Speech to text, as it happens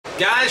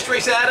Guys,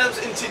 Trace Adams,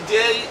 and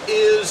today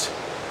is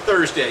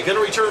Thursday. Going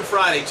to return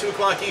Friday, 2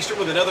 o'clock Eastern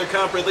with another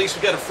comp release.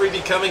 We've got a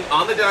freebie coming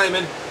on the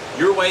diamond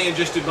your way in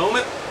just a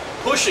moment.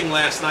 Pushing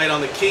last night on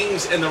the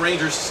Kings and the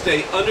Rangers to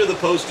stay under the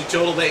posted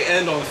total. They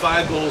end on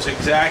 5 goals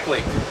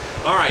exactly.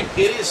 All right,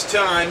 it is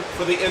time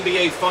for the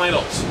NBA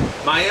Finals.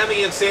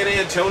 Miami and San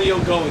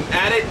Antonio going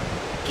at it.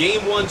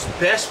 Game 1's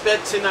best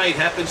bet tonight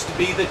happens to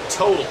be the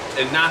total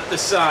and not the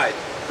side.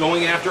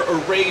 Going after a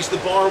raise the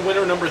bar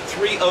winner, number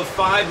 3 of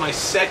 5, my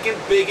second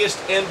biggest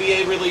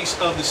NBA release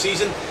of the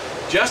season.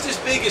 Just as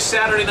big as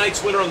Saturday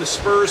night's winner on the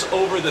Spurs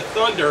over the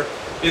Thunder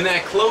in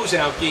that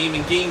closeout game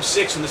in Game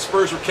 6 when the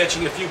Spurs were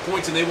catching a few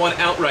points and they won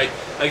outright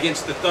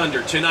against the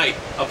Thunder. Tonight,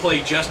 a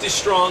play just as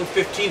strong,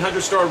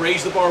 1,500-star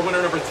raise the bar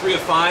winner, number 3 of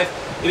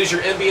 5. It is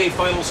your NBA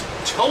Finals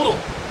total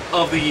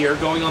of the year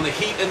going on the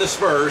Heat and the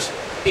Spurs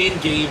in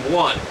Game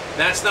 1.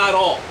 That's not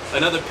all.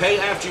 Another pay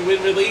after you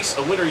win release,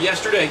 a winner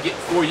yesterday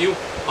for you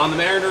on the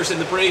Mariners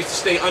and the Braves to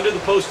stay under the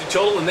posted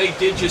total, and they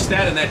did just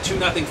that in that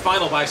 2-0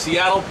 final by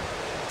Seattle.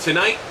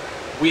 Tonight,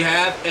 we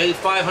have a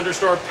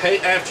 500-star pay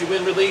after you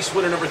win release,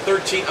 winner number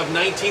 13 of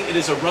 19. It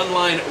is a run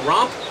line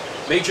romp.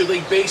 Major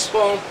League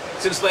Baseball,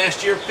 since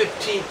last year,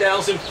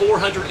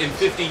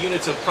 15,450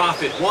 units of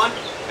profit won.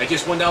 At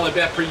just $1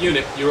 bet per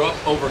unit, you're up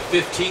over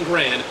 15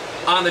 grand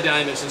on the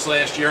diamond since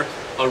last year.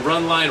 A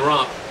run line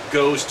romp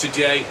goes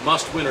today.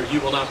 Must win or you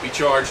will not be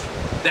charged.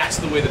 That's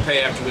the way the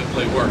pay after win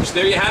play works.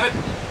 There you have it.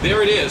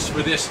 There it is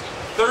for this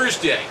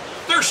Thursday,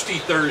 Thirsty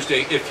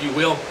Thursday, if you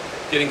will.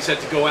 Getting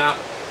set to go out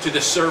to the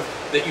surf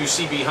that you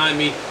see behind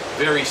me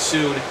very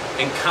soon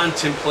and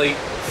contemplate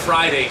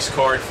Friday's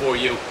card for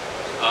you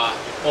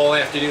all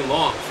afternoon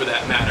long, for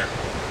that matter.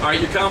 All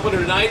right, your comp winner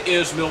tonight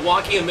is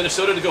Milwaukee and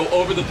Minnesota to go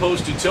over the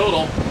posted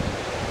total.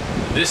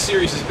 This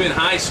series has been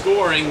high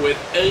scoring with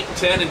 8,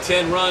 10, and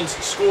 10 runs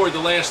scored the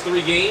last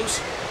 3 games.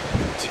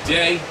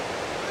 Today,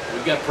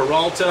 we've got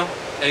Peralta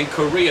and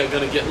Correa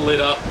going to get lit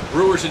up.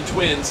 Brewers and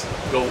Twins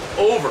go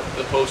over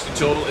the posted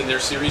total in their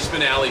series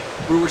finale.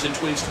 Brewers and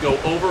Twins to go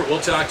over. We'll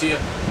talk to you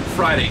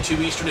Friday,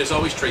 2 Eastern. As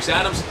always, Trace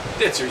Adams,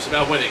 dead serious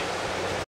about winning.